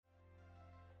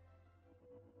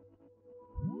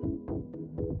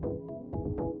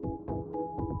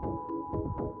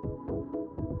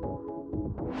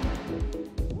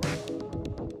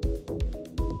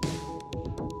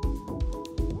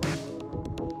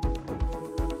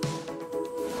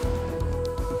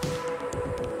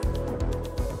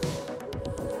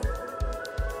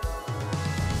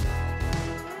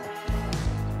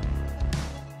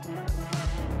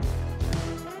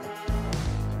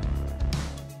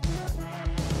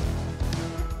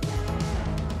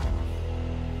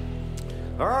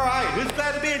All right, who's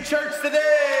glad to be in church today?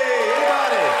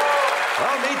 Anybody?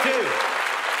 Oh, me too.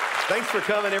 Thanks for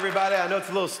coming, everybody. I know it's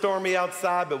a little stormy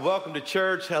outside, but welcome to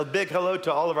church. A big hello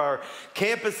to all of our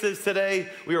campuses today.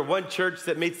 We are one church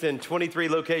that meets in 23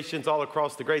 locations all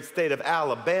across the great state of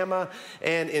Alabama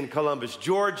and in Columbus,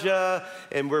 Georgia.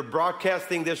 And we're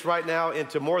broadcasting this right now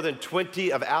into more than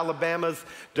 20 of Alabama's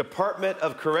Department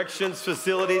of Corrections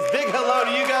facilities. Big hello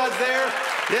to you guys there.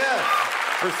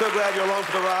 Yes, we're so glad you're along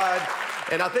for the ride.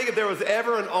 And I think if there was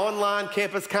ever an online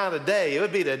campus kind of day, it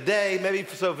would be today. Maybe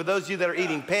so for those of you that are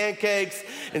eating pancakes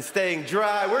and staying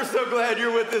dry, we're so glad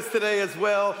you're with us today as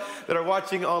well that are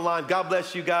watching online. God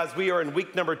bless you guys. We are in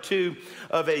week number 2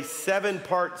 of a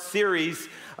 7-part series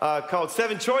called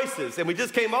 7 Choices. And we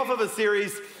just came off of a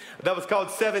series that was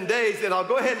called 7 Days. And I'll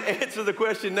go ahead and answer the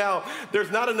question now.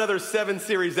 There's not another 7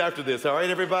 series after this. All right,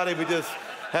 everybody? We just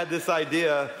had this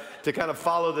idea to kind of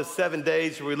follow the 7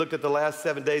 days where we looked at the last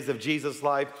 7 days of Jesus'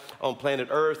 life on planet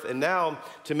Earth, and now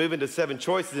to move into 7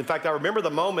 choices. In fact, I remember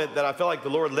the moment that I felt like the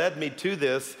Lord led me to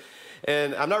this,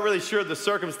 and I'm not really sure of the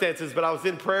circumstances, but I was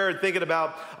in prayer and thinking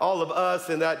about all of us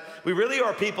and that we really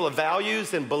are people of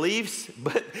values and beliefs,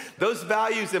 but those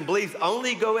values and beliefs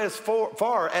only go as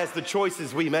far as the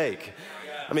choices we make.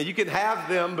 I mean, you can have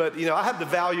them, but, you know, I have the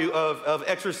value of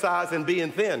exercise and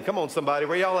being thin. Come on, somebody,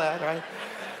 where y'all at, right?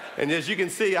 And as you can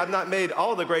see, I've not made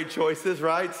all the great choices,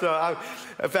 right? So,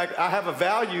 in fact, I have a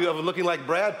value of looking like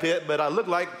Brad Pitt, but I look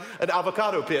like an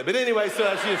avocado pit. But anyway, so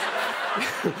that's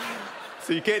just,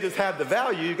 so you can't just have the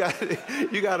value,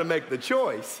 you got to make the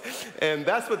choice. And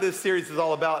that's what this series is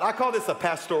all about. I call this a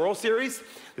pastoral series.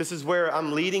 This is where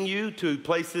I'm leading you to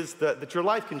places that your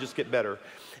life can just get better.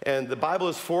 And the Bible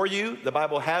is for you. The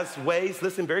Bible has ways,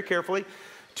 listen very carefully,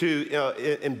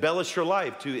 to embellish your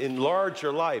life, to enlarge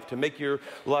your life, to make your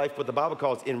life what the Bible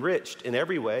calls enriched in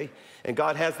every way. And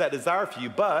God has that desire for you,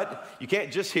 but you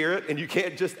can't just hear it and you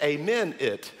can't just amen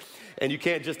it. And you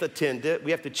can't just attend it.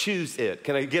 We have to choose it.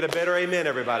 Can I get a better amen,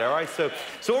 everybody? All right, so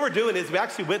what we're doing is we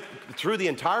actually went through the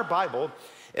entire Bible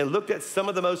and looked at some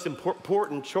of the most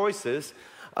important choices.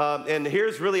 And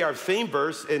here's really our theme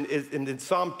verse in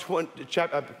Psalm 20,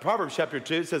 Proverbs chapter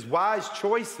 2. It says, wise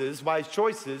choices,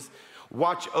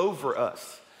 watch over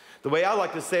us. The way I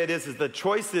like to say it is the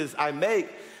choices I make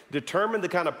determine the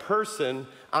kind of person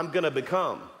I'm going to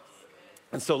become.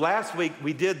 And so last week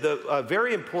we did the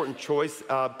very important choice.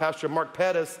 Pastor Mark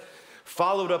Pettis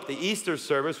followed up the Easter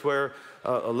service where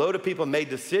a load of people made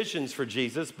decisions for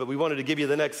Jesus, but we wanted to give you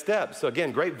the next step. So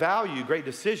again, great value, great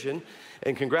decision,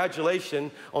 and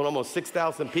congratulations on almost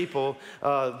 6,000 people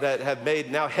that have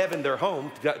made now heaven their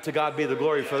home. To God be the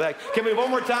glory for that. Can we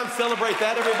one more time celebrate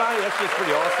that, everybody? That's just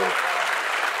pretty awesome.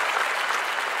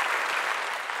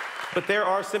 But there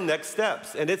are some next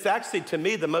steps, and it's actually, to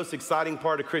me, the most exciting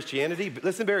part of Christianity. But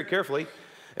listen very carefully,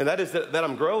 and that is that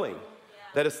I'm growing.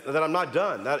 That I'm not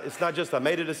done. It's not just I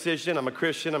made a decision, I'm a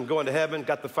Christian, I'm going to heaven,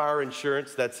 got the fire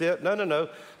insurance, that's it. No.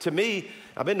 To me,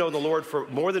 I've been knowing the Lord for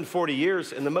more than 40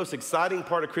 years, and the most exciting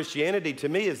part of Christianity to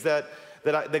me is that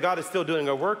God is still doing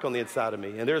a work on the inside of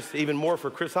me, and there's even more for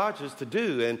Chris Hodges to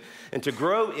do and to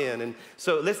grow in. And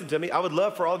so listen to me, I would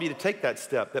love for all of you to take that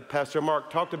step that Pastor Mark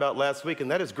talked about last week,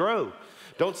 and that is grow.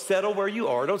 Don't settle where you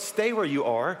are. Don't stay where you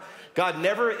are. God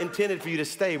never intended for you to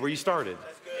stay where you started.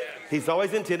 He's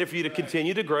always intended for you to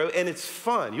continue to grow, and it's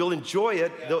fun. You'll enjoy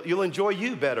it. You'll enjoy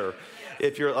you better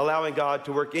if you're allowing God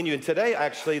to work in you. And today,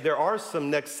 actually, there are some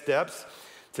next steps.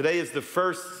 Today is the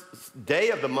first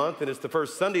day of the month, and it's the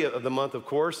first Sunday of the month, of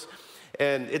course.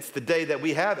 And it's the day that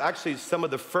we have actually some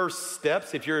of the first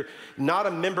steps. If you're not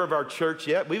a member of our church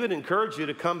yet, we would encourage you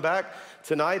to come back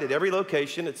tonight at every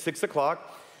location at 6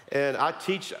 o'clock. And I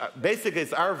teach, basically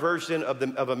it's our version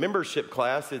of a membership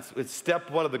class. It's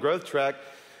step 1 of the growth track.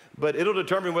 But it'll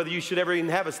determine whether you should ever even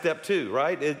have a step 2,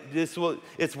 right?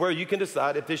 It's where you can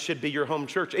decide if this should be your home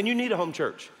church. And you need a home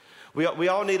church. We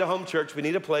all need a home church. We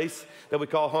need a place that we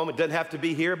call home. It doesn't have to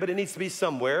be here, but it needs to be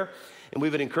somewhere. And we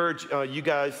would encourage you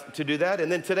guys to do that. And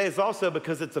then today is also,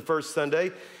 because it's the first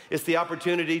Sunday, it's the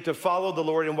opportunity to follow the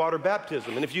Lord in water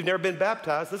baptism. And if you've never been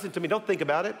baptized, listen to me, don't think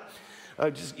about it.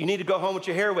 You need to go home with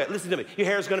your hair wet. Listen to me. Your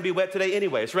hair is going to be wet today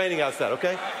anyway. It's raining outside,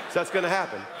 okay? So that's going to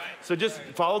happen. So just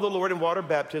follow the Lord in water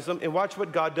baptism and watch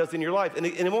what God does in your life. And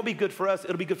it won't be good for us.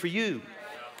 It'll be good for you.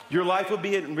 Your life will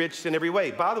be enriched in every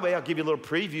way. By the way, I'll give you a little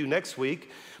preview next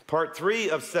week. Part 3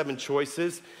 of 7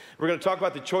 choices. We're going to talk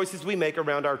about the choices we make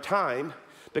around our time,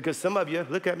 because some of you,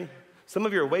 look at me, some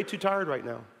of you are way too tired right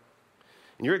now.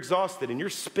 And you're exhausted and you're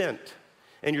spent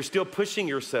and you're still pushing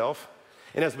yourself.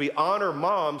 And as we honor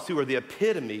moms who are the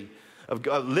epitome of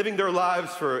living their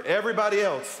lives for everybody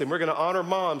else, and we're going to honor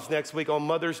moms next week on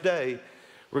Mother's Day,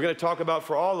 we're going to talk about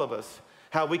for all of us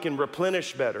how we can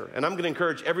replenish better. And I'm going to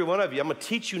encourage every one of you. I'm going to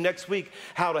teach you next week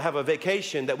how to have a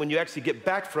vacation that when you actually get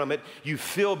back from it, you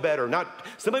feel better.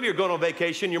 Some of you are going on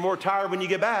vacation, you're more tired when you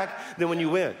get back than when you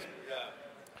went.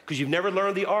 Because you've never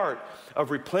learned the art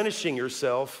of replenishing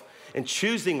yourself and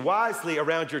choosing wisely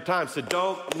around your time. So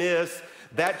don't miss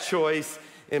that choice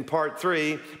in part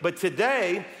 3. But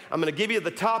today, I'm going to give you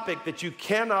the topic that you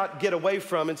cannot get away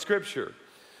from in Scripture.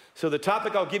 So the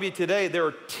topic I'll give you today, there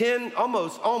are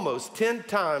almost 10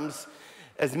 times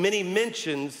as many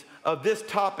mentions of this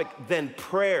topic than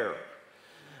prayer.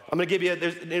 I'm going to give you,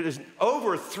 there's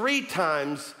over 3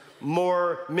 times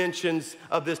more mentions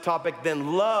of this topic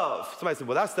than love. Somebody said,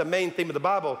 well, that's the main theme of the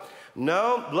Bible.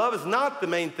 No, love is not the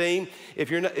main theme.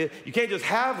 If you can't just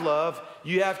have love,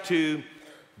 you have to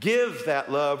give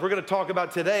that love. We're going to talk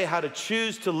about today how to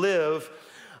choose to live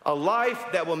a life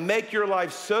that will make your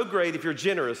life so great if you're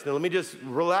generous. Now, let me just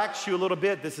relax you a little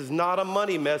bit. This is not a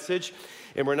money message,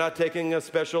 and we're not taking a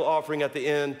special offering at the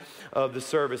end of the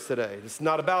service today. It's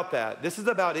not about that. This is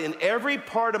about in every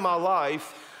part of my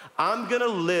life, I'm going to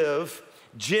live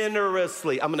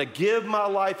generously. I'm going to give my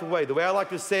life away. The way I like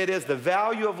to say it is the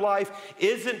value of life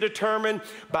isn't determined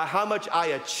by how much I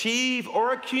achieve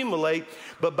or accumulate,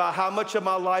 but by how much of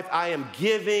my life I am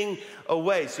giving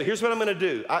away. So here's what I'm going to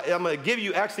do. I'm going to give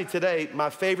you actually today my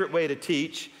favorite way to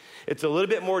teach. It's a little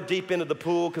bit more deep into the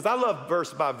pool because I love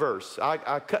verse by verse.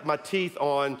 I cut my teeth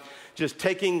on just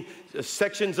taking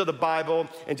sections of the Bible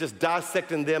and just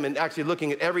dissecting them and actually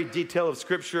looking at every detail of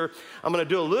Scripture. I'm going to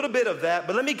do a little bit of that,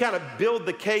 but let me kind of build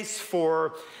the case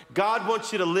for God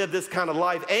wants you to live this kind of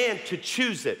life and to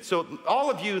choose it. So all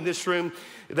of you in this room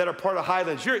that are part of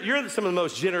Highlands, you're some of the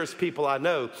most generous people I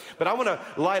know, but I want to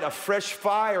light a fresh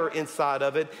fire inside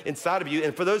of you.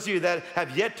 And for those of you that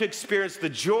have yet to experience the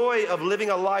joy of living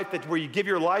a life where you give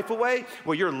your life away,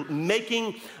 where you're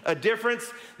making a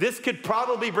difference, this could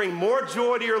probably bring more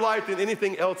joy to your life than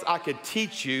anything else I could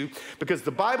teach you, because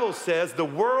the Bible says the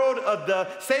world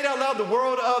of say it out loud, the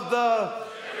world of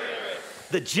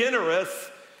the generous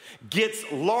gets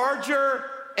larger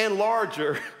and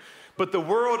larger, but the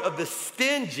world of the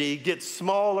stingy gets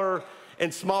smaller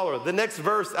and smaller. The next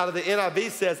verse out of the NIV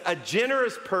says, a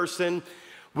generous person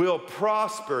will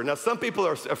prosper. Now, some people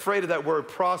are afraid of that word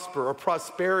prosper or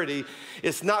prosperity.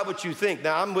 It's not what you think.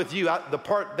 Now, I'm with you. The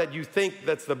part that you think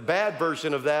that's the bad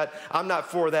version of that, I'm not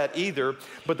for that either.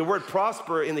 But the word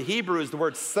prosper in the Hebrew is the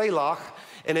word selach,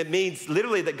 and it means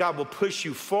literally that God will push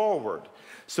you forward.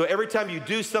 So every time you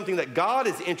do something that God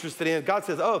is interested in, God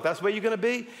says, oh, if that's where you're going to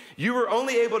be, you were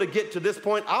only able to get to this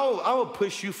point. I will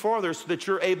push you farther so that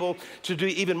you're able to do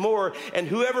even more. And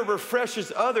whoever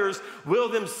refreshes others will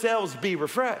themselves be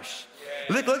refreshed.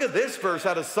 Yeah. Look at this verse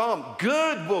out of Psalm.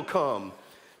 Good will come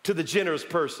to the generous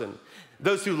person,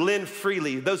 those who lend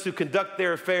freely, those who conduct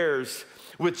their affairs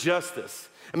with justice.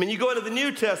 I mean, you go into the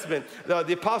New Testament,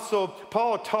 the Apostle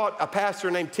Paul taught a pastor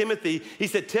named Timothy. He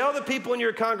said, tell the people in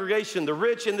your congregation, the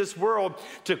rich in this world,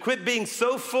 to quit being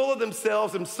so full of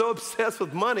themselves and so obsessed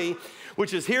with money,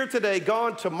 which is here today,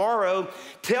 gone tomorrow.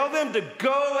 Tell them to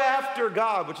go after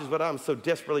God, which is what I'm so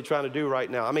desperately trying to do right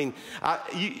now. I mean, I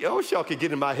wish y'all could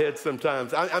get in my head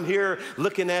sometimes. I'm here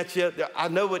looking at you. I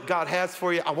know what God has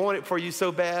for you. I want it for you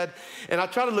so bad. And I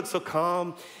try to look so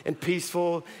calm and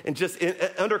peaceful and just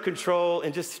under control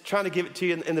and just trying to give it to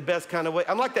you in the best kind of way.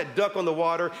 I'm like that duck on the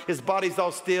water. His body's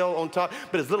all still on top,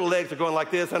 but his little legs are going like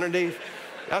this underneath.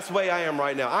 That's the way I am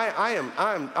right now.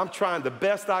 I'm trying the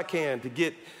best I can to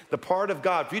get the part of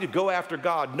God, for you to go after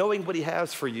God, knowing what he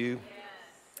has for you,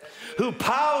 who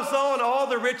piles on all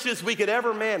the riches we could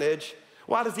ever manage.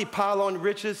 Why does he pile on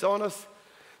riches on us?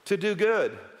 To do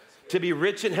good, to be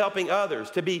rich in helping others,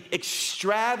 to be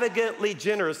extravagantly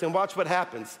generous. And watch what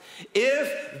happens.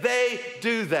 If they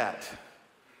do that,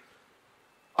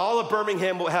 all of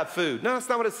Birmingham will have food. No, that's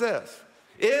not what it says.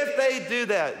 If they do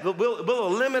that, we'll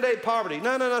eliminate poverty.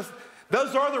 No.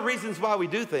 Those are the reasons why we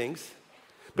do things.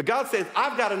 But God says,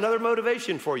 I've got another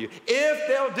motivation for you. If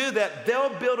they'll do that,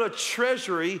 they'll build a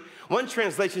treasury, one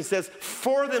translation says,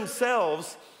 for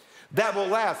themselves that will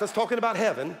last. That's talking about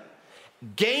heaven.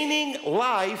 gaining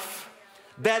life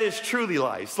that is truly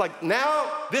life. It's like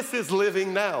now, this is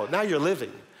living now. Now you're living.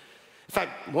 In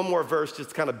fact, one more verse just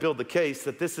to kind of build the case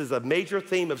that this is a major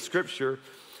theme of Scripture.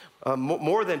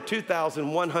 More than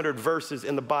 2,100 verses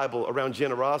in the Bible around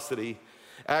generosity.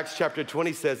 Acts chapter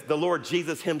 20 says, the Lord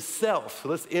Jesus himself,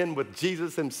 let's end with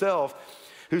Jesus himself,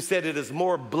 who said it is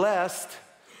more blessed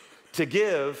to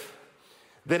give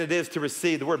than it is to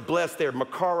receive. The word blessed there,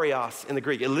 makarios in the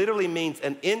Greek. It literally means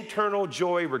an internal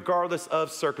joy regardless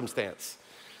of circumstance.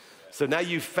 So now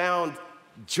you've found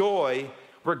joy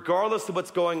regardless of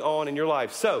what's going on in your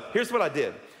life. So here's what I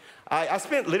did. I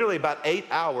spent literally about 8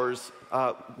 hours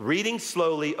reading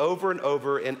slowly over and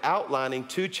over and outlining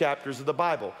 2 chapters of the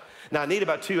Bible. Now, I need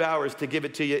about 2 hours to give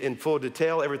it to you in full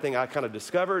detail, everything I kind of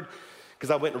discovered, because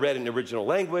I went and read it in the original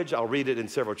language. I'll read it in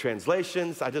several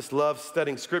translations. I just love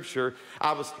studying Scripture.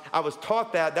 I was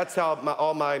taught that. That's how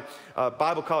all my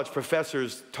Bible college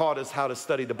professors taught us how to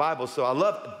study the Bible. So I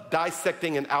love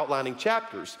dissecting and outlining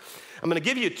chapters. I'm going to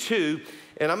give you 2,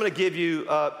 and I'm going to give you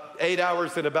 8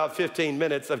 hours and about 15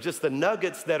 minutes of just the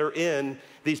nuggets that are in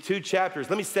these 2 chapters.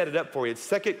 Let me set it up for you. It's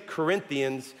 2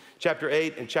 Corinthians chapter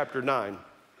 8 and chapter 9.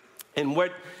 And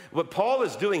what Paul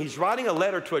is doing, he's writing a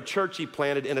letter to a church he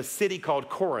planted in a city called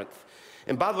Corinth.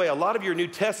 And by the way, a lot of your New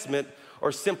Testament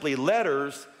are simply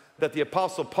letters that the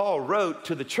Apostle Paul wrote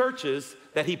to the churches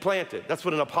that he planted. That's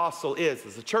what an apostle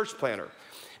is a church planter.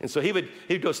 And so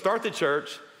he'd go start the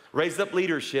church, raise up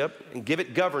leadership, and give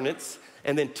it governance,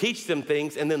 and then teach them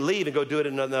things, and then leave and go do it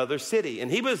in another city.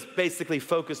 And he was basically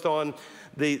focused on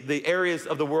the areas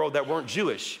of the world that weren't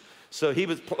Jewish. So a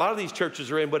lot of these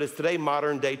churches are in what is today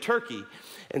modern day Turkey.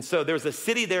 And so there's a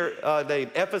city there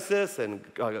named Ephesus and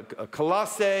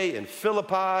Colossae and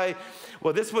Philippi.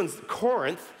 Well, this one's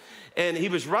Corinth. And he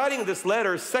was writing this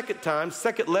letter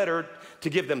second letter to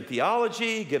give them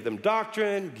theology, give them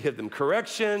doctrine, give them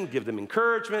correction, give them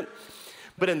encouragement.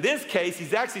 But in this case,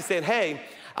 he's actually saying, hey,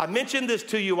 I mentioned this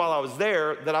to you while I was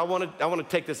there that I want to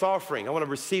take this offering. I want to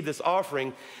receive this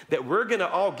offering that we're going to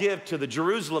all give to the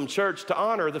Jerusalem church to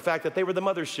honor the fact that they were the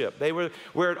mothership. They were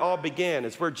where it all began.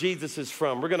 It's where Jesus is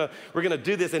from. We're going to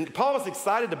do this. And Paul was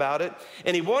excited about it,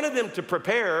 and he wanted them to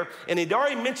prepare, and he'd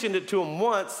already mentioned it to them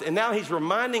once, and now he's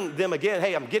reminding them again,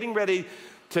 hey, I'm getting ready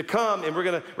to come, and we're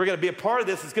gonna be a part of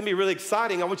this. It's gonna be really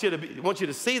exciting. I want you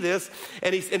to see this.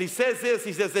 And he says this.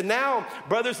 He says, and now,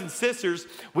 brothers and sisters,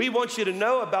 we want you to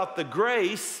know about the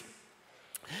grace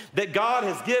that God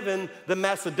has given the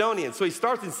Macedonians. So he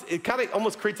starts. It kind of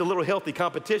almost creates a little healthy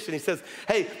competition. He says,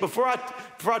 hey, before I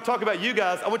talk about you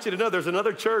guys, I want you to know there's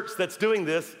another church that's doing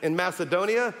this in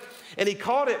Macedonia, and he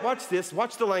called it. Watch this.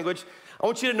 Watch the language. I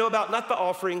want you to know about not the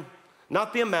offering,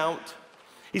 not the amount.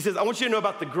 He says, I want you to know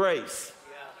about the grace.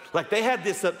 Like they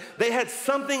had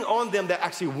something on them that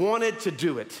actually wanted to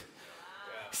do it.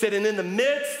 He said, and in the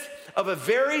midst of a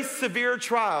very severe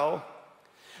trial,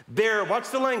 watch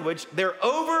the language, their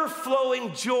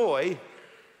overflowing joy,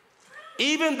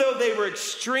 even though they were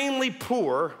extremely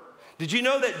poor. Did you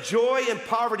know that joy and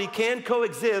poverty can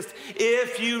coexist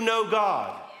if you know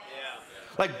God?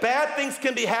 Like bad things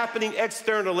can be happening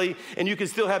externally and you can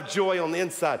still have joy on the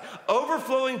inside.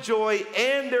 Overflowing joy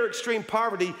and their extreme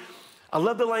poverty, I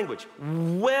love the language,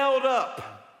 welled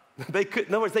up. In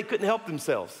other words, they couldn't help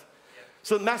themselves.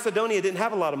 So Macedonia didn't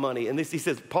have a lot of money. And he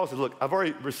says, Paul says, look, I've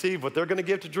already received what they're going to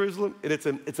give to Jerusalem, and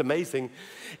it's amazing.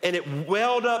 And it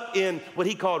welled up in what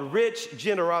he called rich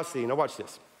generosity. Now watch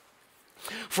this.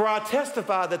 For I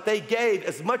testify that they gave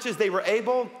as much as they were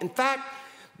able. In fact,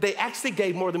 they actually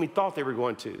gave more than we thought they were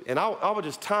going to. And I will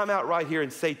just time out right here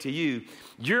and say to you,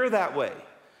 you're that way.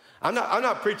 I'm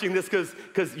not preaching this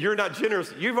because you're not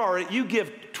generous. You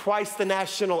give twice the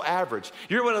national average.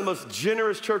 You're one of the most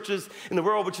generous churches in the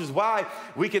world, which is why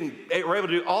we're able to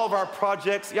do all of our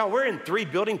projects. Yeah, we're in 3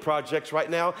 building projects right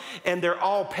now, and they're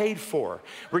all paid for.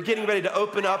 We're getting ready to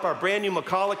open up our brand new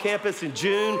McCalla campus in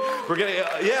June.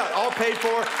 We're all paid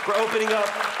for. We're opening up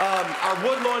our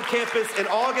Woodlawn campus in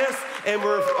August, and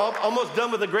we're almost done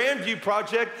with the Grandview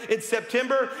project in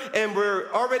September, and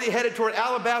we're already headed toward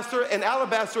Alabaster. And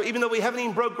Alabaster, even though we haven't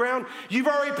even broke ground, you've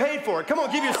already paid for it. Come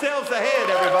on, give yourselves a hand,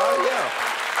 everybody. Yeah,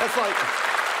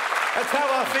 that's how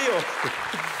I feel.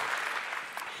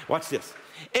 Watch this.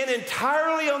 And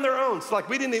entirely on their own. It's like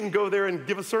we didn't even go there and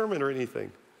give a sermon or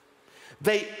anything.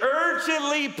 They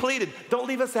urgently pleaded, don't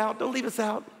leave us out, don't leave us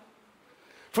out,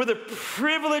 for the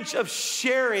privilege of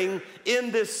sharing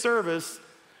in this service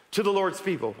to the Lord's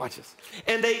people. Watch this.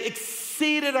 And they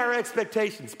exceeded our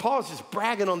expectations. Paul's just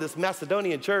bragging on this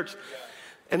Macedonian church.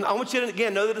 And I want you to,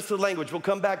 again, know that it's the language. We'll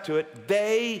come back to it.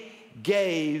 They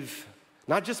gave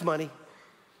not just money.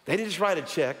 They didn't just write a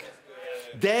check.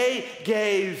 They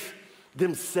gave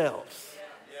themselves.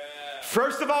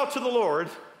 First of all to the Lord,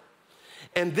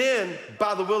 and then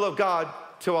by the will of God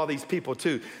to all these people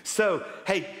too. So,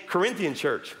 hey, Corinthian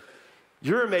church,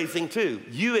 you're amazing too.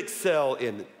 You excel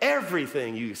in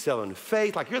everything. You excel in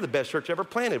faith, like you're the best church ever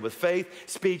planted, with faith,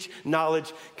 speech,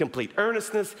 knowledge, complete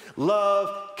earnestness,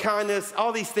 love, kindness,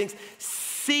 all these things.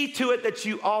 See to it that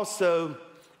you also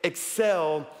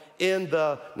excel in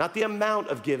the, not the amount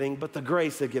of giving, but the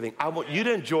grace of giving. I want you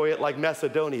to enjoy it like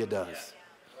Macedonia does.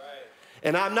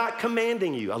 And I'm not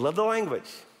commanding you. I love the language.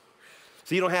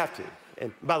 So you don't have to.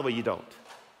 And by the way, you don't.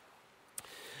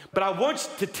 But I want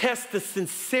you to test the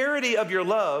sincerity of your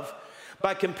love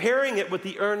by comparing it with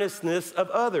the earnestness of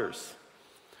others.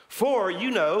 For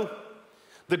you know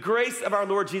the grace of our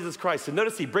Lord Jesus Christ. And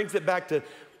notice he brings it back to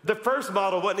the first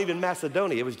model wasn't even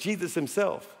Macedonia. It was Jesus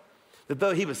himself. That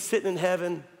though he was sitting in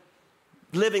heaven,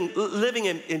 living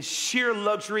in sheer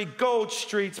luxury, gold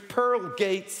streets, pearl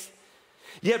gates,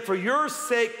 yet for your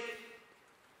sake,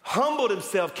 humbled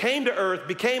himself, came to earth,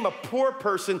 became a poor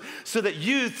person so that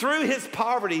you, through his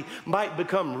poverty, might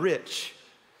become rich.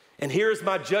 And here's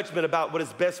my judgment about what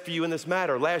is best for you in this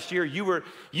matter. Last year, you were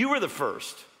the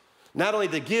first, not only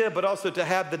to give, but also to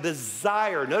have the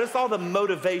desire. Notice all the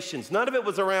motivations. None of it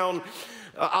was around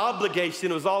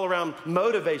obligation. It was all around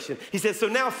motivation. He says, so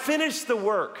now finish the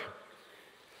work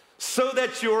so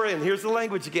that you're, and here's the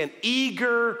language again,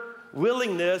 eager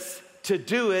willingness to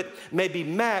do it may be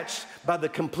matched by the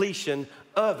completion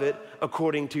of it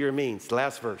according to your means.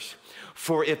 Last verse.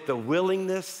 For if the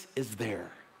willingness is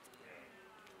there,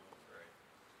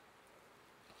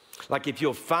 like if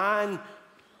you'll find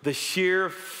the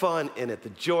sheer fun in it, the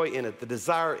joy in it, the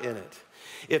desire in it,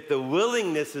 if the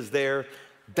willingness is there,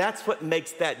 that's what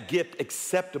makes that gift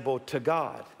acceptable to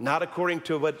God. Not according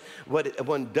to what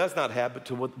one does not have, but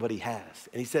to what he has.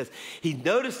 And he says, he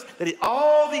noticed that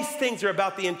all these things are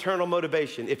about the internal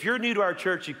motivation. If you're new to our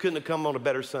church, you couldn't have come on a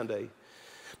better Sunday.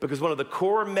 Because one of the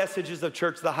core messages of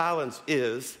Church of the Highlands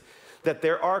is that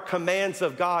there are commands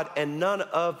of God and none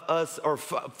of us are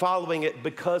following it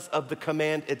because of the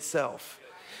command itself.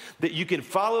 That you can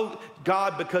follow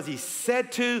God because he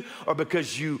said to or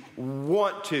because you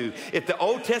want to. If the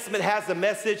Old Testament has a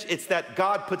message, it's that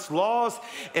God puts laws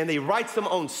and he writes them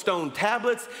on stone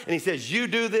tablets and he says, you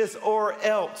do this or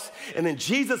else. And then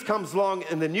Jesus comes along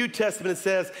in the New Testament and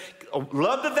says,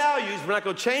 love the values. We're not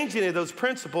going to change any of those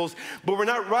principles, but we're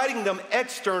not writing them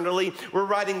externally. We're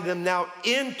writing them now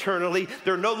internally.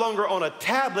 They're no longer on a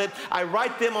tablet. I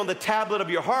write them on the tablet of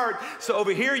your heart. So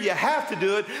over here, you have to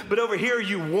do it, but over here,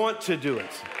 you want to do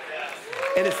it.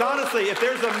 And it's honestly, if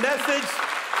there's a message,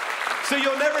 so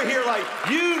you'll never hear like,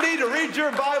 you need to read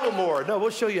your Bible more. No,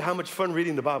 we'll show you how much fun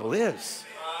reading the Bible is.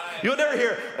 You'll never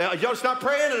hear, y'all just not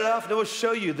praying enough. No, we'll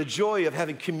show you the joy of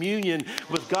having communion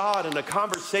with God and a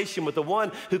conversation with the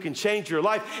one who can change your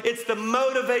life. It's the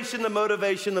motivation, the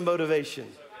motivation, the motivation.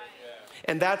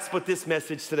 And that's what this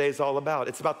message today is all about.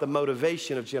 It's about the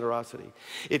motivation of generosity.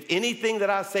 If anything that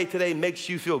I say today makes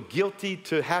you feel guilty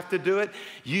to have to do it,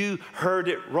 you heard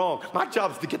it wrong. My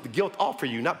job is to get the guilt off of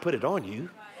you, not put it on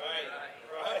you.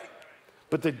 Right.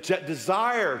 But the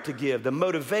desire to give, the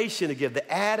motivation to give,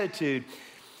 the attitude,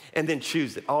 and then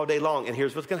choose it all day long. And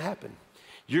here's what's going to happen.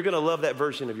 You're going to love that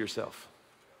version of yourself.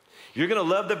 You're going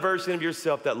to love the version of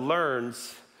yourself that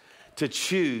learns to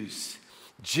choose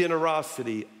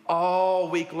generosity all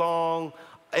week long,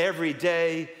 every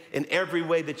day, in every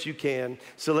way that you can.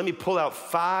 So let me pull out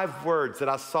 5 words that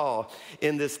I saw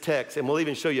in this text. And we'll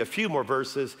even show you a few more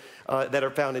verses that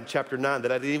are found in chapter 9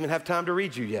 that I didn't even have time to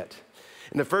read you yet.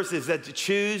 And the first is that to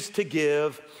choose to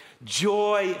give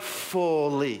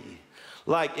joyfully.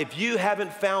 Like, if you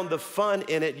haven't found the fun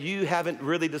in it, you haven't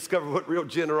really discovered what real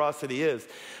generosity is,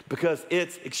 because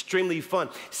it's extremely fun.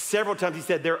 Several times he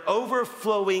said their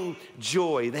overflowing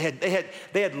joy. They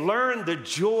had learned the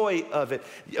joy of it.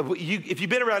 If you've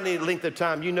been around any length of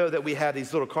time, you know that we have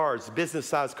these little cards,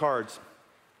 business-sized cards.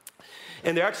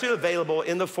 And they're actually available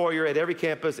in the foyer at every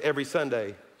campus every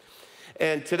Sunday.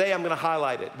 And today I'm going to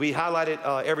highlight it. We highlight it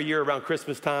every year around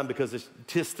Christmas time because it's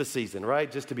just the season,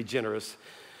 right? Just to be generous.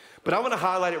 But I want to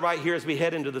highlight it right here as we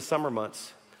head into the summer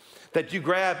months, that you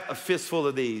grab a fistful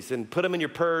of these and put them in your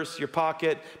purse, your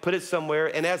pocket, put it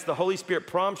somewhere. And as the Holy Spirit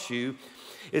prompts you,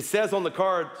 it says on the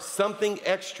card, something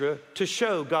extra to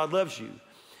show God loves you.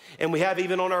 And we have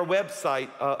even on our website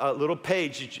a little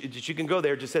page that you can go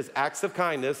there. It just says acts of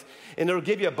kindness. And it'll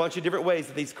give you a bunch of different ways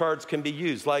that these cards can be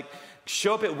used. Like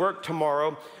show up at work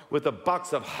tomorrow with a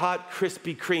box of hot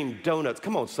Krispy Kreme donuts.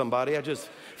 Come on, somebody. I just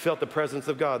felt the presence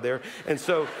of God there. And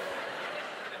so,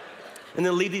 and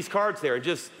then leave these cards there and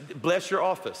just bless your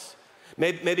office.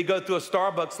 Maybe go through a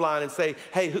Starbucks line and say,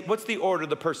 hey, what's the order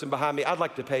of the person behind me? I'd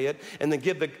like to pay it. And then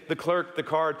give the clerk the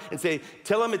card and say,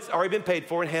 tell them it's already been paid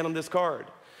for and hand them this card.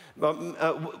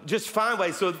 Just find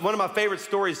ways. So one of my favorite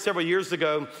stories several years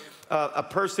ago, a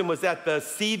person was at the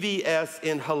CVS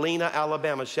in Helena,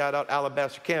 Alabama. Shout out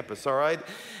Alabaster campus, all right?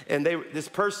 And this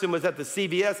person was at the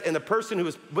CVS, and the person who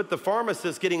was with the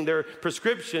pharmacist getting their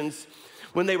prescriptions,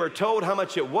 when they were told how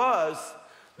much it was,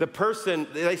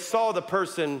 they saw the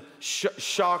person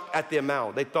shocked at the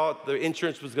amount. They thought the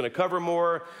insurance was going to cover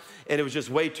more, and it was just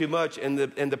way too much. And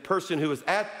the person who was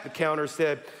at the counter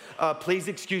said, please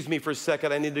excuse me for a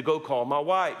second. I need to go call my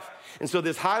wife. And so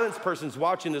this Highlands person's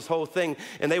watching this whole thing,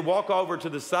 and they walk over to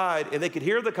the side, and they could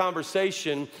hear the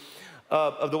conversation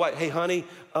of the wife. Hey, honey,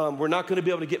 we're not going to be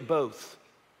able to get both.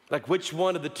 Like, which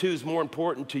one of the two is more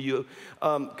important to you?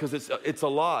 Because it's a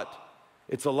lot.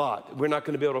 It's a lot. We're not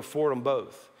going to be able to afford them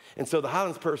both. And so the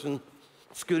Highlands person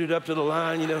scooted up to the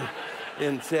line,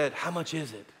 and said, how much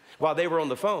is it? While they were on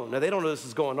the phone. Now, they don't know this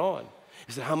is going on.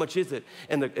 He said, how much is it?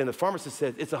 And the pharmacist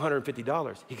said, it's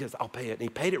 $150. He goes, I'll pay it. And he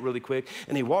paid it really quick.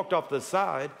 And he walked off to the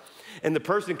side. And the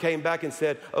person came back and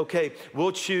said, okay,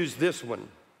 we'll choose this one.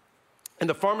 And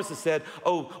the pharmacist said,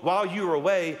 oh, while you were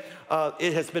away,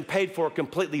 it has been paid for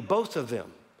completely, both of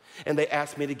them. And they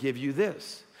asked me to give you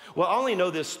this. Well, I only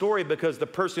know this story because the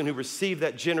person who received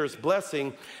that generous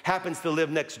blessing happens to live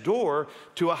next door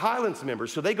to a Highlands member.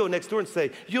 So they go next door and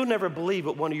say, you'll never believe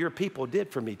what one of your people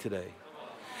did for me today.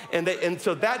 And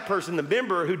so that person, the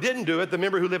member who didn't do it, the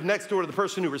member who lived next door to the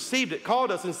person who received it,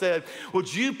 called us and said,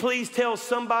 would you please tell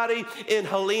somebody in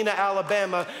Helena,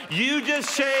 Alabama, you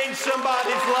just changed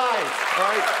somebody's life, all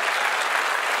right?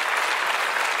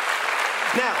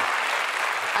 Now,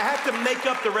 I have to make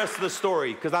up the rest of the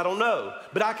story because I don't know.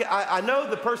 But I know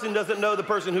the person doesn't know the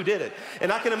person who did it.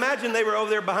 And I can imagine they were over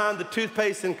there behind the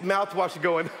toothpaste and mouthwash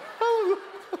going, oh.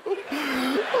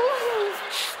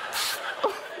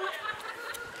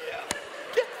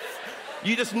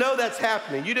 You just know that's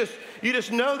happening. You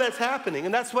just know that's happening.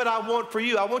 And that's what I want for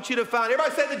you. I want you to find,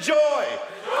 everybody say the joy.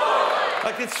 Joy.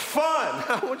 Like it's fun.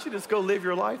 I want you to just go live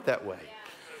your life that way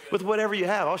with whatever you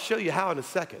have. I'll show you how in a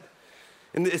second.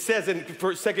 And it says in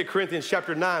 2 Corinthians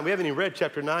chapter 9, we haven't even read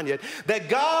chapter 9 yet, that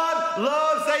God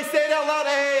loves, they say it out loud,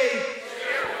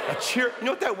 a cheer. You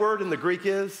know what that word in the Greek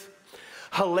is?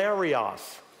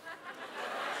 Hilarios.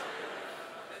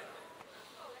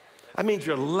 That means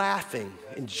you're laughing,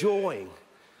 enjoying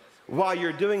while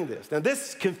you're doing this. Now,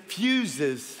 this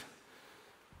confuses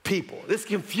people. This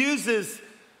confuses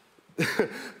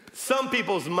some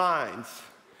people's minds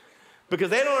because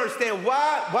they don't understand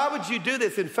why would you do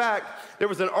this? In fact, there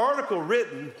was an article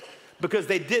written because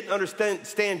they didn't understand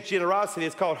generosity.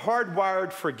 It's called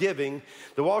Hardwired for Giving.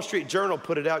 The Wall Street Journal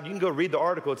put it out. You can go read the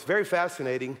article. It's very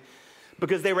fascinating.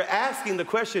 Because they were asking the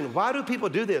question, why do people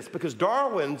do this? Because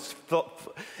Darwin's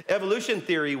evolution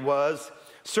theory was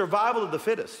survival of the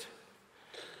fittest.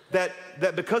 That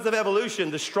because of evolution,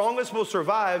 the strongest will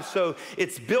survive, so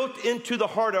it's built into the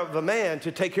heart of a man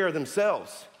to take care of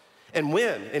themselves and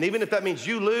win. And even if that means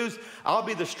you lose, I'll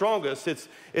be the strongest.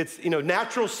 It's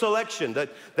natural selection.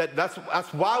 That's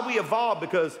why we evolved,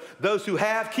 because those who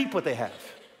have keep what they have.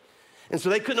 And so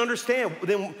they couldn't understand,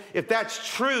 then if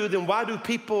that's true, then why do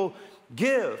people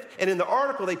give? And in the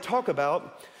article, they talk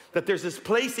about that there's this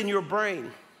place in your brain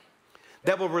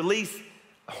that will release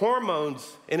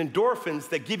hormones and endorphins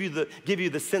that give you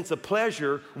the sense of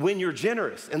pleasure when you're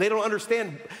generous. And they don't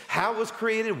understand how it was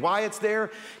created, why it's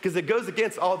there, because it goes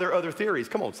against all their other theories.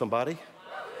 Come on, somebody.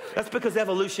 That's because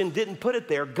evolution didn't put it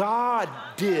there. God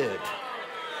did.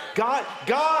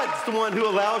 God's the one who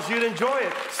allows you to enjoy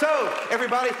it. So,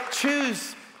 everybody,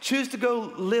 choose to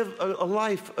go live a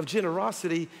life of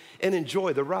generosity and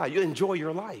enjoy the ride. You enjoy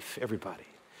your life, everybody.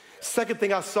 Second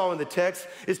thing I saw in the text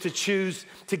is to choose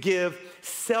to give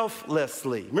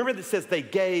selflessly. Remember that says they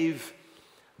gave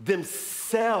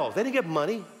themselves. They didn't give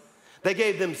money. They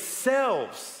gave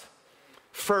themselves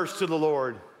first to the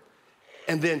Lord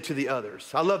and then to the others.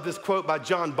 I love this quote by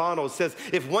John Bono. It says,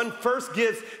 if one first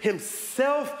gives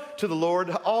himself to the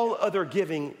Lord, all other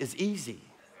giving is easy.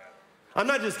 I'm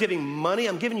not just giving money,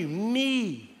 I'm giving you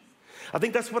me. I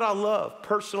think that's what I love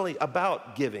personally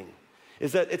about giving,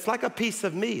 is that it's like a piece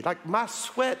of me. Like my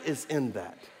sweat is in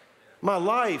that. My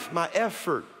life, my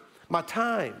effort, my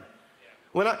time.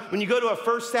 When you go to a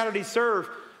First Saturday Serve,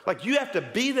 like you have to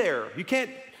be there. You can't,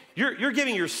 you're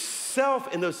giving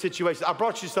yourself in those situations. I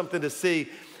brought you something to see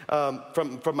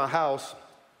from my house.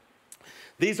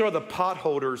 These are the pot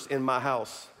holders in my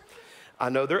house. I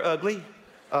know they're ugly.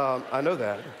 I know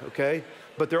that, okay?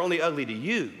 But they're only ugly to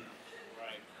you.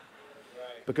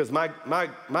 Because my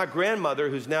grandmother,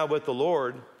 who's now with the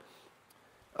Lord,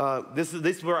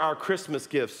 these were our Christmas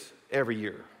gifts every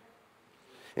year.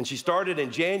 And she started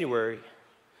in January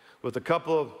with a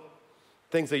couple of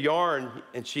things of yarn,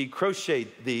 and she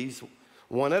crocheted these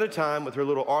one at a time with her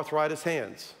little arthritis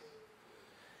hands.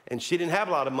 And she didn't have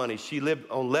a lot of money. She lived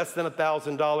on less than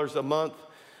 $1,000 a month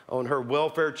on her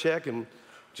welfare check, and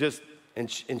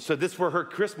so this were her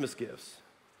Christmas gifts.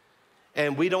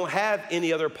 And we don't have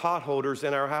any other pot holders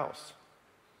in our house.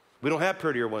 We don't have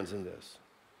prettier ones than this.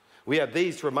 We have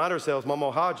these to remind ourselves,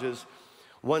 Mama Hodges,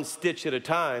 one stitch at a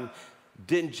time,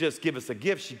 didn't just give us a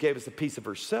gift, she gave us a piece of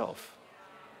herself.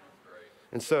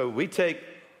 And so we take,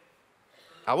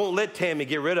 I won't let Tammy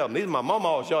get rid of them. These are my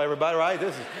mamas, y'all, everybody,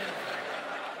 right?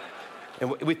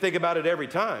 And we think about it every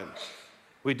time.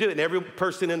 We do it, and every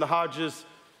person in the Hodges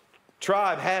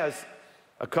tribe has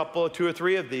a couple, 2 or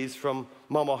 3 of these from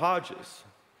Mama Hodges.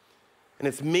 And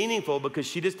it's meaningful because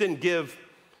she just didn't give,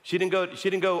 she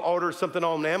didn't go order something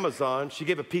on Amazon. She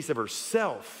gave a piece of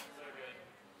herself.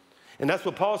 And that's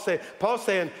what Paul's saying. Paul's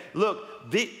saying, look,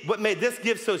 what made this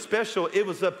gift so special, it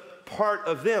was a part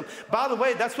of them. By the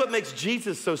way, that's what makes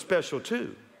Jesus so special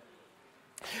too.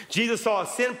 Jesus saw a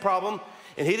sin problem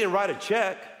and he didn't write a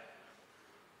check.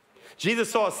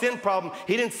 Jesus saw a sin problem,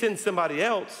 he didn't send somebody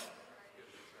else.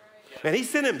 Man, he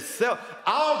sent himself.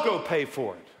 I'll go pay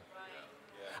for it.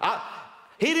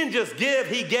 He didn't just give,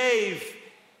 he gave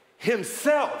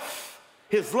himself,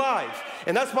 his life.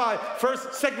 And that's why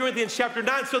 2 Corinthians chapter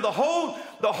 9, so the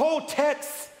whole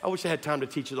text, I wish I had time to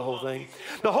teach you the whole thing.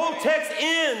 The whole text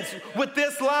ends with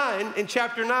this line in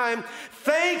chapter 9,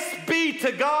 thanks be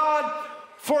to God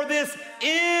for this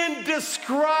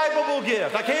indescribable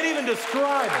gift. I can't even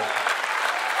describe it.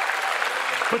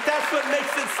 But that's what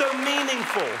makes it so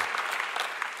meaningful.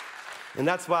 And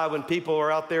that's why when people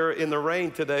are out there in the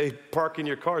rain today parking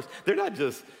your cars, they're not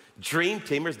just dream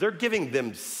teamers, they're giving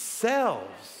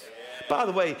themselves. By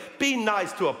the way, be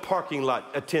nice to a parking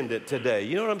lot attendant today.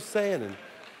 You know what I'm saying? And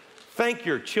thank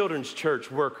your children's church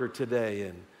worker today.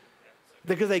 And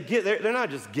because they're not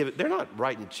just giving, they're not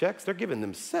writing checks, they're giving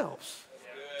themselves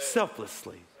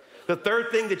selflessly. The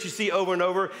third thing that you see over and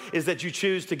over is that you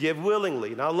choose to give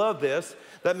willingly. And I love this.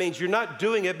 That means you're not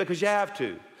doing it because you have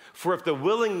to. For if the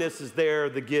willingness is there,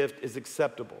 the gift is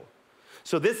acceptable.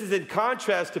 So this is in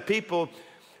contrast to people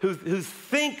who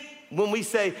think when we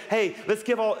say, hey,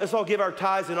 let's all give our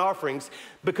tithes and offerings,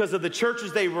 because of the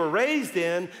churches they were raised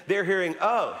in, they're hearing,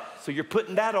 oh, so you're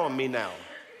putting that on me now.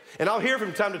 And I'll hear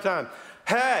from time to time,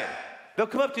 hey, they'll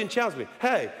come up to you and challenge me,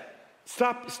 hey,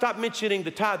 stop mentioning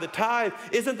the tithe. The tithe,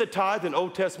 isn't the tithe an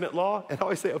Old Testament law? And I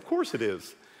always say, of course it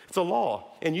is. It's a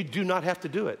law, and you do not have to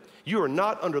do it. You are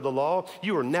not under the law.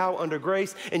 You are now under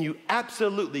grace, and you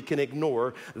absolutely can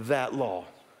ignore that law.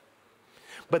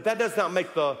 But that does not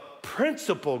make the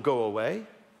principle go away.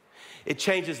 It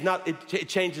changes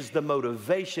the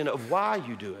motivation of why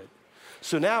you do it.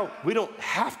 So now we don't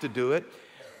have to do it.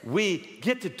 We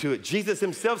get to do it. Jesus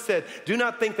himself said, do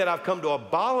not think that I've come to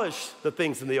abolish the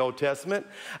things in the Old Testament.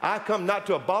 I come not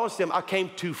to abolish them. I came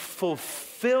to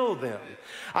fulfill them.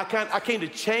 I came to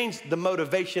change the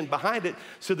motivation behind it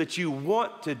so that you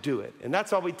want to do it. And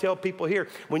that's all we tell people here.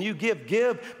 When you give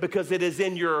because it is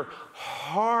in your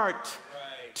heart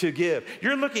to give.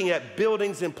 You're looking at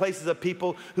buildings and places of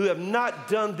people who have not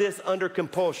done this under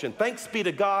compulsion. Thanks be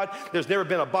to God, there's never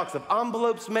been a box of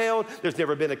envelopes mailed. There's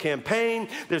never been a campaign.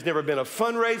 There's never been a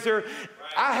fundraiser.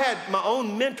 I had my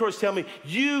own mentors tell me,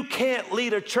 you can't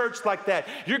lead a church like that.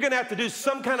 You're going to have to do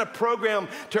some kind of program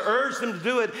to urge them to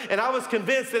do it. And I was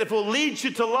convinced that if it will lead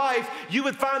you to life, you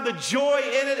would find the joy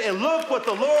in it. And look what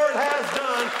the Lord has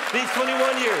done these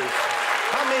 21 years.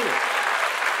 I mean it.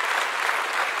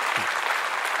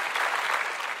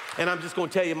 And I'm just going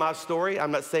to tell you my story.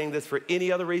 I'm not saying this for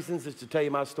any other reasons, just to tell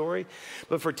you my story.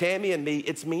 But for Tammy and me,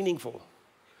 it's meaningful.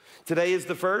 Today is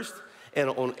the first, and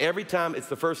on every time it's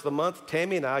the first of the month,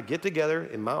 Tammy and I get together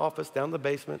in my office down in the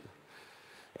basement,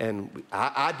 and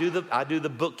I do the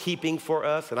bookkeeping for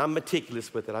us, and I'm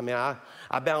meticulous with it. I mean,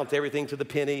 I balance everything to the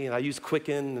penny, and I use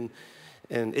Quicken,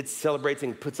 and it celebrates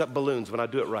and puts up balloons when I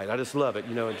do it right. I just love it,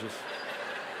 you know,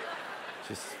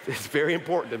 it's very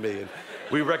important to me. And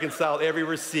we reconcile every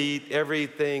receipt,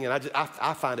 everything, and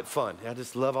I find it fun. I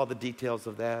just love all the details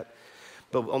of that.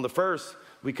 But on the first,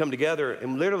 we come together,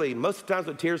 and literally, most of the times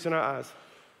with tears in our eyes,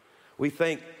 we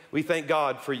thank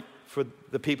God for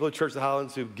the people of Church of the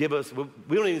Highlands who give us,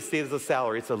 we don't even see it as a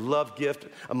salary. It's a love gift,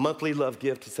 a monthly love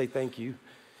gift to say thank you.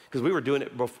 Because we were doing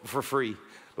it for free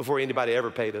before anybody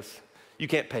ever paid us. You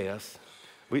can't pay us.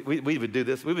 We would do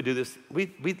this. We would do this.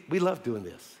 We love doing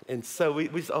this. And so we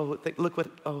just, look what,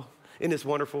 isn't this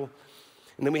wonderful?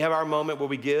 And then we have our moment where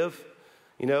we give,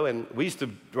 and we used to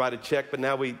write a check, but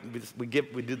now we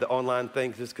do the online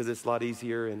thing just because it's a lot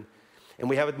easier. And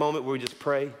we have a moment where we just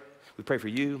pray. We pray for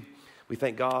you. We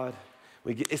thank God.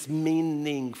 It's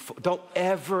meaningful. Don't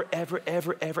ever, ever,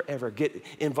 ever, ever, ever get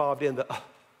involved in the,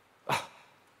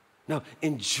 no,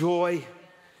 enjoy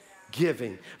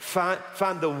giving.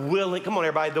 Find the willing, come on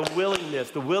everybody, the willingness.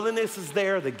 The willingness is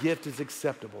there, the gift is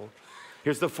acceptable.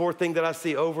 Here's the fourth thing that I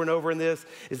see over and over in this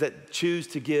is that choose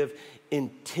to give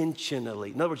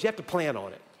intentionally. In other words, you have to plan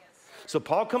on it. So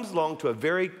Paul comes along to a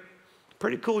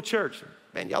pretty cool church.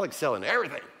 Man, y'all excel in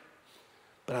everything.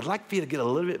 But I'd like for you to get a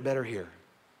little bit better here.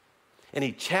 And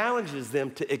he challenges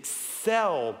them to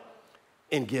excel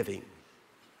in giving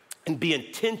and be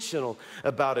intentional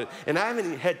about it. And I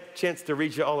haven't had a chance to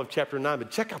read you all of chapter 9,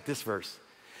 but check out this verse.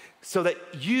 So that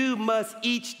you must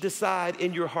each decide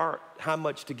in your heart how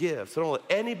much to give. So don't let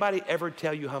anybody ever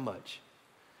tell you how much.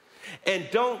 And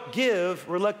don't give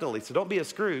reluctantly. So don't be a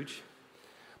Scrooge.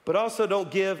 But also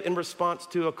don't give in response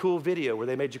to a cool video where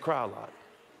they made you cry a lot.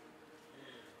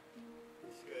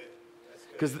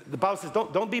 Because the Bible says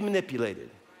don't be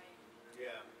manipulated. Yeah.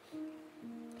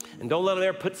 And don't let them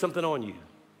ever put something on you.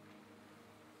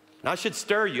 Now I should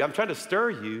stir you. I'm trying to stir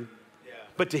you,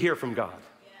 but to hear from God.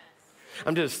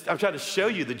 I'm trying to show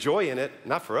you the joy in it,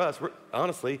 not for us.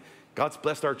 Honestly, God's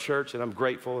blessed our church, and I'm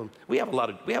grateful. And we have a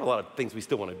lot of things we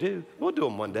still want to do. We'll do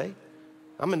them one day.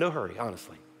 I'm in no hurry,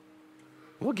 honestly.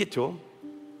 We'll get to them.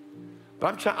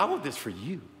 But I want this for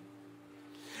you.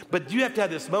 But you have to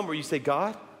have this moment where you say,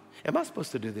 God, am I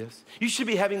supposed to do this? You should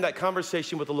be having that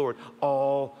conversation with the Lord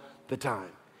all the time.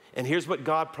 And here's what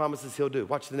God promises he'll do.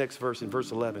 Watch the next verse in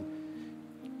verse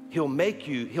 11. He'll make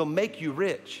you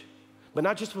rich, but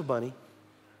not just with money.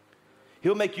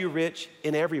 He'll make you rich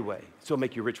in every way. So he'll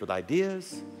make you rich with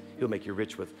ideas. He'll make you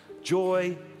rich with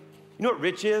joy. You know what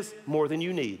rich is? More than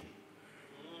you need.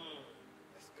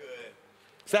 That's good.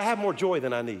 So I have more joy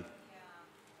than I need.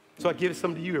 So I give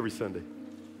some to you every Sunday.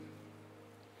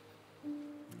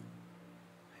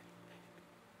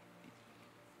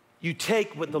 You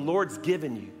take what the Lord's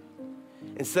given you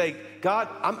and say, God,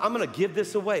 I'm going to give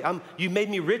this away. You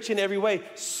made me rich in every way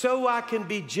so I can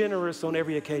be generous on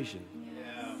every occasion.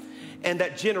 Yeah. And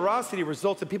that generosity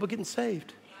results in people getting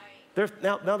saved.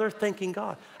 Now they're thanking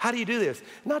God. How do you do this?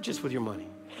 Not just with your money.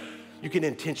 You can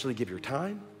intentionally give your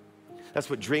time.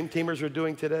 That's what Dream Teamers are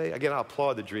doing today. Again, I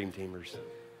applaud the Dream Teamers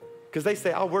because they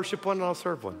say, I'll worship one and I'll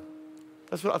serve one.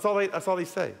 That's all they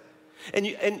say. And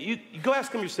you go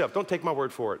ask them yourself. Don't take my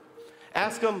word for it.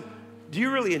 Ask them, do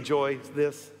you really enjoy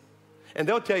this? And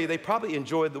they'll tell you they probably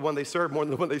enjoy the one they serve more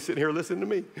than the one they sit here listening to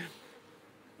me.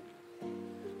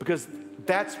 Because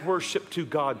that's worship to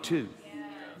God too.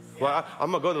 Yes. Well,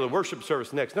 I'm going to go to the worship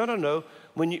service next. No.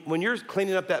 When you're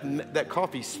cleaning up that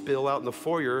coffee spill out in the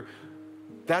foyer,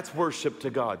 that's worship to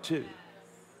God too.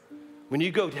 When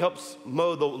you go to help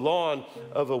mow the lawn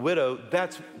of a widow,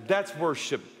 that's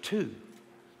worship too.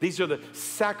 These are the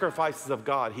sacrifices of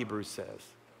God, Hebrews says.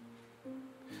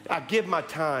 I give my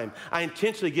time. I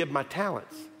intentionally give my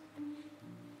talents.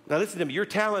 Now listen to me, you're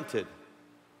talented.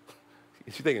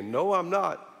 You're thinking, no, I'm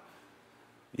not.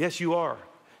 Yes, you are.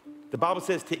 The Bible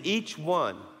says to each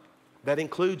one, that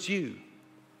includes you.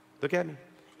 Look at me.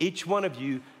 Each one of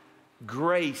you,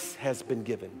 grace has been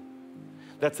given.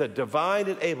 That's a divine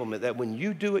enablement that when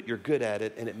you do it, you're good at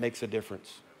it and it makes a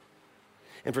difference.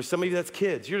 And for some of you, that's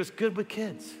kids. You're just good with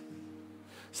kids.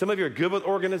 Some of you are good with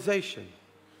organization.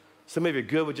 Some of you are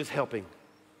good with just helping.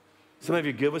 Some of you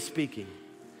are good with speaking.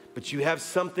 But you have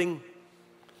something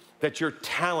that you're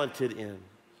talented in,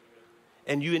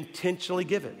 and you intentionally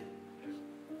give it.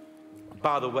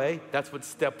 By the way, that's what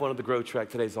step one of the Grow Track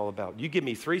today is all about. You give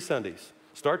me 3 Sundays.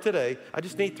 Start today. I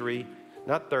just need 3,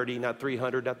 not 30, not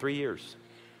 300, not 3 years.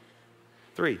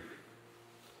 3.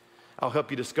 I'll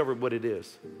help you discover what it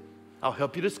is. I'll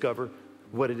help you discover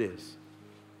what it is.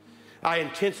 I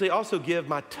intentionally also give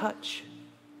my touch.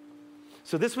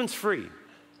 So this one's free.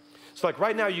 So like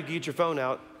right now, you can get your phone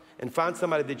out and find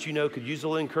somebody that you know could use a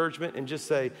little encouragement and just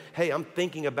say, hey, I'm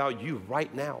thinking about you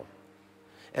right now.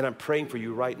 And I'm praying for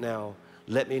you right now.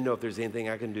 Let me know if there's anything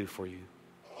I can do for you.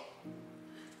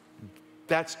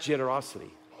 That's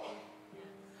generosity.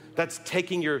 That's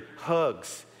taking your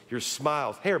hugs, your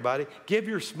smiles. Hey, everybody, give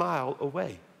your smile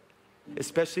away.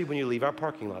 Especially when you leave our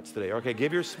parking lots today. Okay,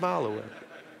 give your smile away.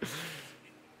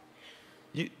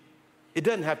 It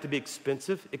doesn't have to be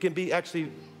expensive. It can be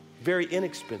actually very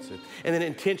inexpensive. And then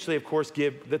intentionally, of course,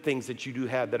 give the things that you do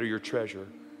have that are your treasure.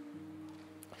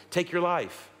 Take your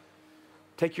life.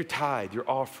 Take your tithe, your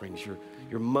offerings,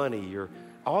 your money,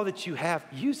 all that you have.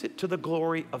 Use it to the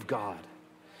glory of God.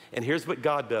 And here's what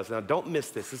God does. Now, don't miss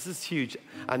this. This is huge.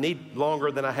 I need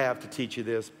longer than I have to teach you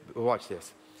this. Watch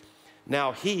this. Now,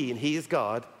 and he is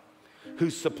God, who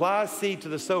supplies seed to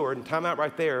the sower, and time out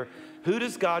right there. Who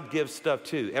does God give stuff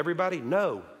to? Everybody?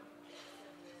 No.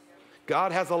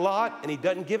 God has a lot, and he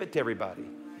doesn't give it to everybody.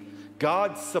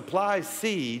 God supplies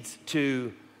seeds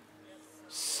to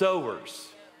sowers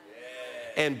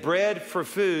and bread for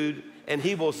food, and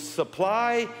he will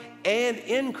supply and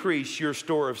increase your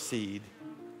store of seed.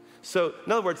 So,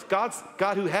 in other words, God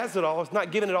who has it all is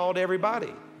not giving it all to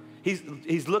everybody.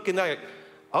 He's looking like,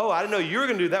 oh, I didn't know you were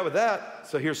going to do that with that,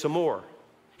 so here's some more.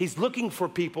 He's looking for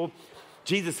people.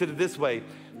 Jesus said it this way,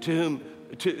 to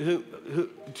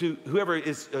whoever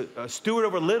is a steward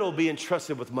over little be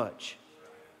entrusted with much.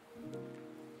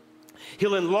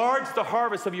 He'll enlarge the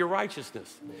harvest of your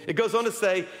righteousness. It goes on to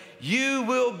say, you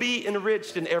will be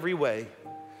enriched in every way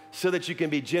so that you can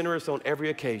be generous on every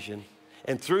occasion.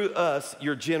 And through us,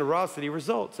 your generosity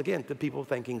results, again, to people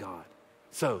thanking God.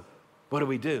 So what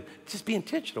do? Just be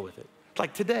intentional with it.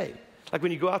 Like today, like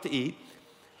when you go out to eat,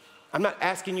 I'm not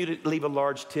asking you to leave a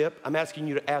large tip. I'm asking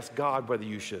you to ask God whether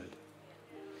you should.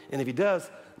 And if he does,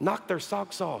 knock their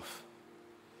socks off.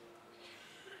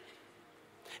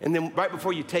 And then right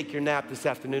before you take your nap this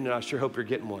afternoon, and I sure hope you're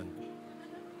getting one,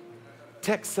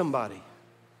 text somebody.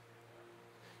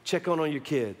 Check on your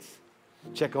kids.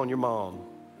 Check on your mom.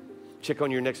 Check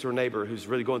on your next door neighbor who's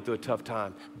really going through a tough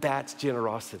time. That's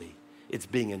generosity. It's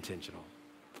being intentional.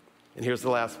 And here's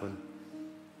the last one.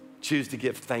 Choose to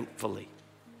give thankfully.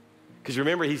 Because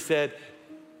remember, he said,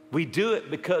 we do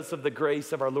it because of the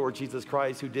grace of our Lord Jesus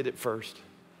Christ who did it first.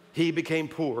 He became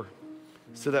poor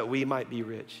so that we might be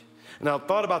rich. And I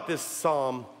thought about this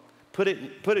psalm. Put it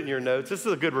in your notes. This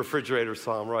is a good refrigerator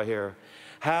psalm right here.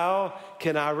 How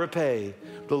can I repay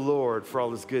the Lord for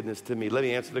all his goodness to me? Let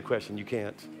me answer the question. You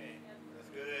can't. That's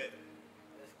good.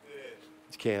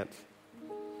 You can't.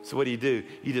 So what do?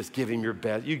 You just give him your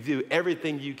best. You do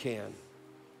everything you can.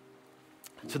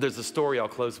 So there's a story I'll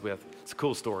close with. It's a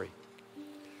cool story.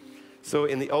 So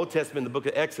in the Old Testament, in the book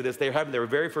of Exodus, they were having their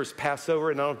very first Passover.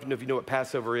 And I don't know if you know what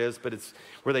Passover is, but it's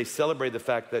where they celebrate the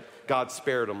fact that God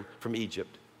spared them from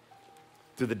Egypt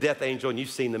through the death angel. And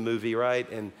you've seen the movie, right?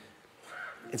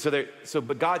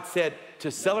 But God said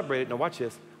to celebrate it. Now watch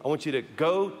this. I want you to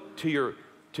go to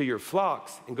your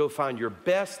flocks and go find your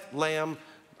best lamb,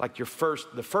 like the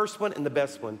first one and the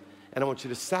best one. And I want you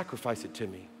to sacrifice it to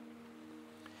me.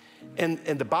 And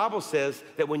the Bible says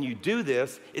that when you do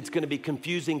this, it's going to be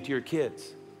confusing to your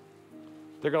kids.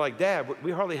 They're going to Dad,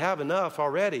 we hardly have enough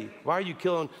already. Why are you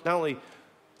killing not only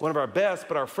one of our best,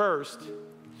 but our first?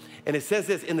 And it says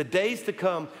this, in the days to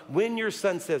come, when your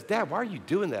son says, Dad, why are you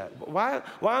doing that?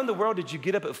 Why in the world did you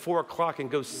get up at 4 o'clock and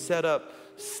go set up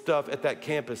stuff at that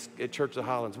campus at Church of the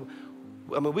Highlands?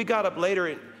 I mean, we got up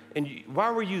later, and why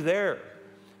were you there?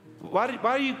 Why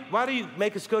do you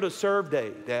make us go to serve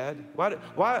day, Dad? Why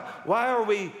are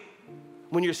we,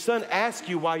 when your son asks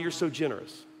you why you're so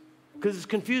generous? Because it's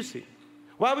confusing.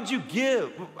 Why would you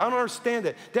give? I don't understand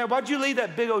that. Dad, why'd you leave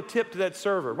that big old tip to that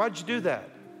server? Why'd you do that?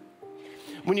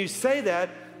 When you say that,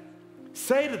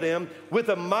 say to them, with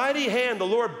a mighty hand, the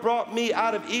Lord brought me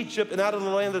out of Egypt and out of the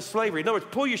land of slavery. In other words,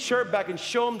 pull your shirt back and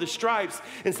show them the stripes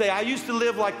and say, I used to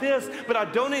live like this, but I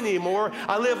don't anymore.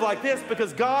 I live like this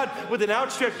because God, with an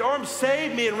outstretched arm,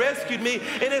 saved me and rescued me,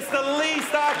 and it's the least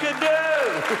I could do.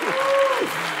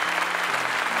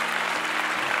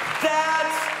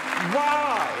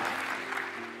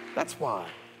 That's why.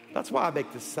 That's why I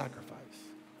make this sacrifice.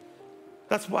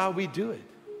 That's why we do it.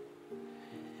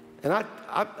 And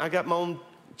I got my own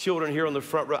children here on the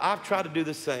front row. I've tried to do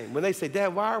the same. When they say,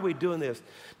 Dad, why are we doing this?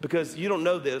 Because you don't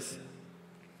know this,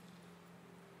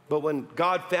 but when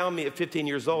God found me at 15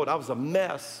 years old, I was a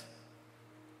mess.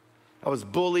 I was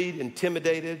bullied,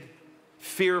 intimidated,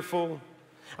 fearful.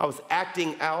 I was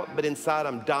acting out, but inside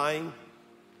I'm dying.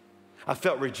 I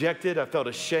felt rejected. I felt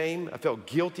ashamed. I felt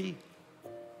guilty.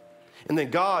 And then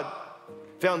God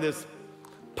found this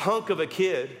punk of a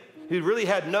kid who really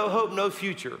had no hope, no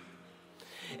future.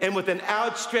 And with an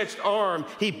outstretched arm,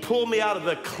 he pulled me out of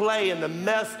the clay and the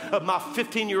mess of my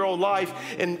 15-year-old life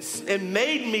and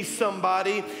made me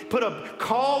somebody, put a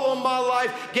call on my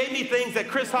life, gave me things that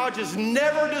Chris Hodges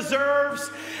never deserves.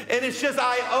 And it's just,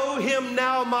 I owe him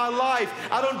now my life.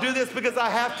 I don't do this because I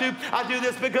have to. I do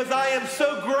this because I am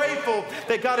so grateful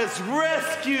that God has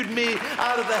rescued me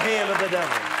out of the hand of the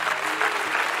devil.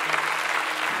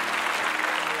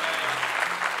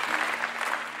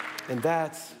 And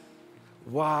that's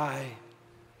why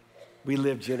we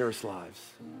live generous lives.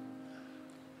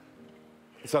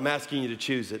 So I'm asking you to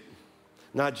choose it,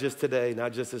 not just today,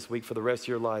 not just this week, for the rest of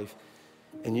your life.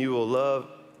 And you will love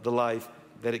the life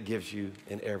that it gives you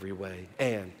in every way,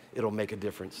 and it'll make a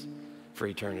difference for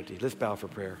eternity. Let's bow for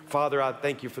prayer. Father, I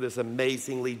thank you for this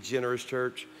amazingly generous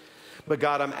church. But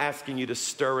God, I'm asking you to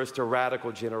stir us to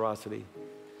radical generosity.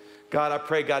 God, I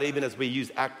pray, God, even as we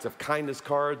use acts of kindness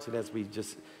cards and as we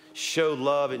just show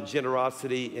love and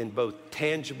generosity in both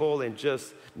tangible and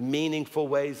just meaningful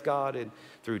ways, God, and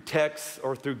through texts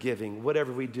or through giving,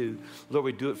 whatever we do, Lord,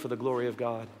 we do it for the glory of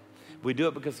God. We do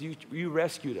it because you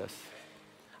rescued us.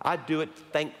 I do it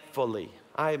thankfully.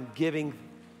 I am giving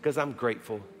because I'm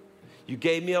grateful. You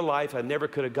gave me a life I never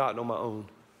could have gotten on my own.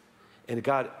 And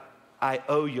God, I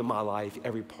owe you my life,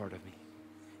 every part of me,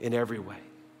 in every way.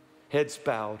 Heads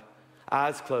bowed,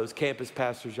 eyes closed. Campus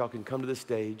pastors, y'all can come to the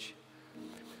stage.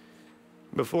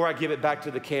 Before I give it back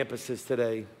to the campuses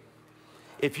today,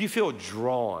 if you feel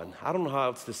drawn, I don't know how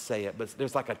else to say it, but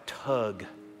there's like a tug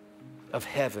of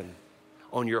heaven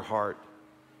on your heart.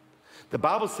 The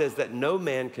Bible says that no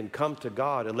man can come to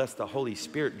God unless the Holy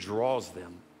Spirit draws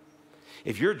them.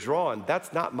 If you're drawn,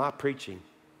 that's not my preaching.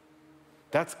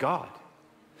 That's God.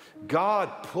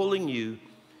 God pulling you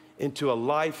into a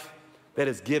life that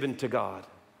is given to God.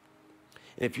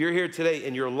 And if you're here today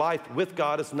and your life with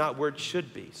God is not where it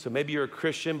should be, so maybe you're a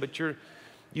Christian, but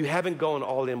you haven't gone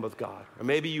all in with God. Or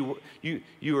maybe you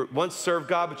were once served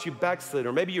God, but you backslid.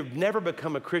 Or maybe you've never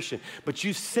become a Christian, but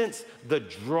you sense the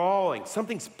drawing.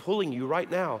 Something's pulling you right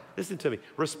now. Listen to me.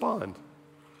 Respond.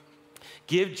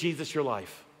 Give Jesus your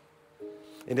life.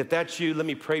 And if that's you, let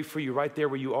me pray for you right there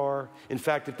where you are. In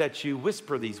fact, if that's you,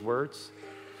 whisper these words.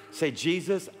 Say,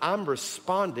 Jesus, I'm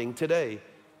responding today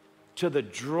to the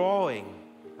drawing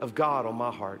of God on my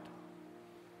heart.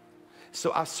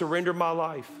 So I surrender my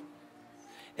life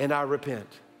and I repent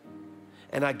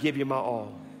and I give you my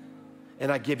all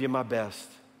and I give you my best.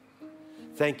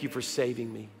 Thank you for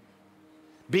saving me.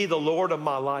 Be the Lord of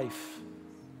my life.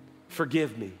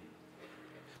 Forgive me.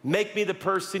 Make me the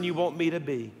person you want me to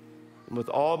be. And with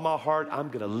all my heart, I'm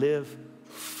going to live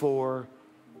for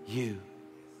you.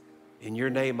 In your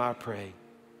name I pray.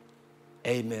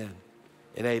 Amen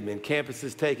and amen.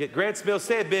 Campuses, take it. Grants Mill,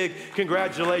 say a big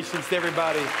congratulations to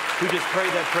everybody who just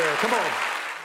prayed that prayer. Come on.